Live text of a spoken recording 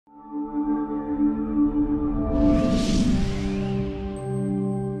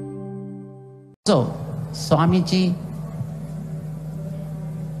So, Swamiji,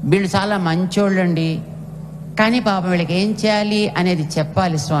 వీళ్ళు చాలా మంచోళ్ళండి, కానీ పాపం వీళ్ళకి ఏం చేయాలి అనేది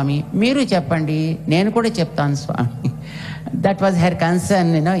చెప్పాలి స్వామి, మీరు చెప్పండి, నేను కూడా చెప్తాను స్వామి. That was her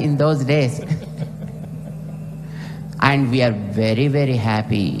concern, in those days. And we are very, very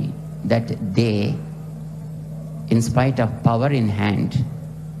happy that they, in spite of power in hand,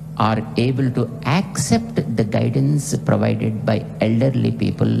 are able to accept the guidance provided by elderly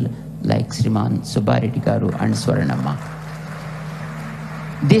people like Sriman Subbareddy Garu and Swaranamma.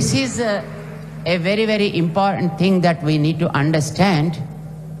 This is a very, very important thing that we need to understand.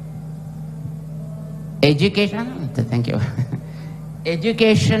 Education, thank you.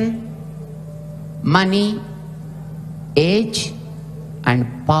 Education, money, age, and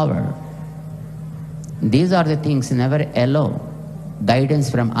power. These are the things. Never allow guidance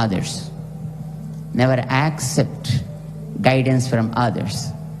from others. Never accept guidance from others.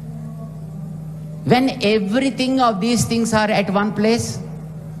 When everything of these things are at one place,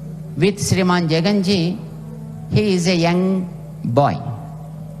 with Sriman Jagan Ji, he is a young boy.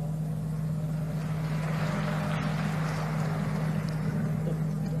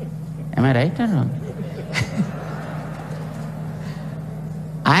 Am I right or wrong?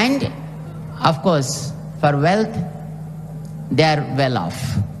 And of course, for wealth, they are well off.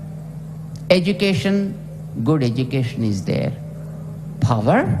 Education, good education is there.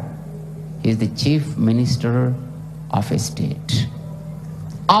 Power, he is the chief minister of a state.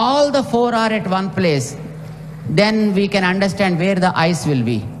 All the four are at one place. Then we can understand where the eyes will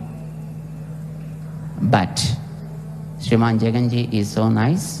be. But Sriman Jagan Ji is so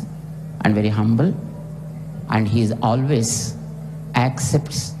nice and very humble, and he is always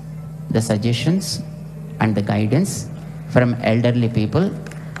accepts the suggestions and the guidance from elderly people,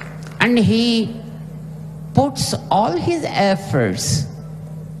 and he puts all his efforts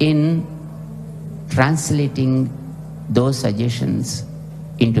in translating those suggestions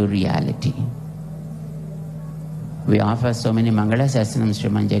into reality. We offer so many Mangala Sassanams,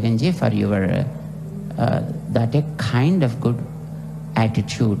 Sriman Jagan Ji, for your that a kind of good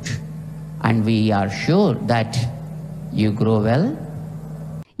attitude, and we are sure that you grow well.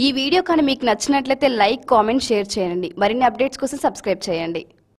 ఈ video కానీ మీకు నచ్చినట్లయితే like, comment, share చేయండి. మరిన్ని updates కోసం subscribe చేయండి.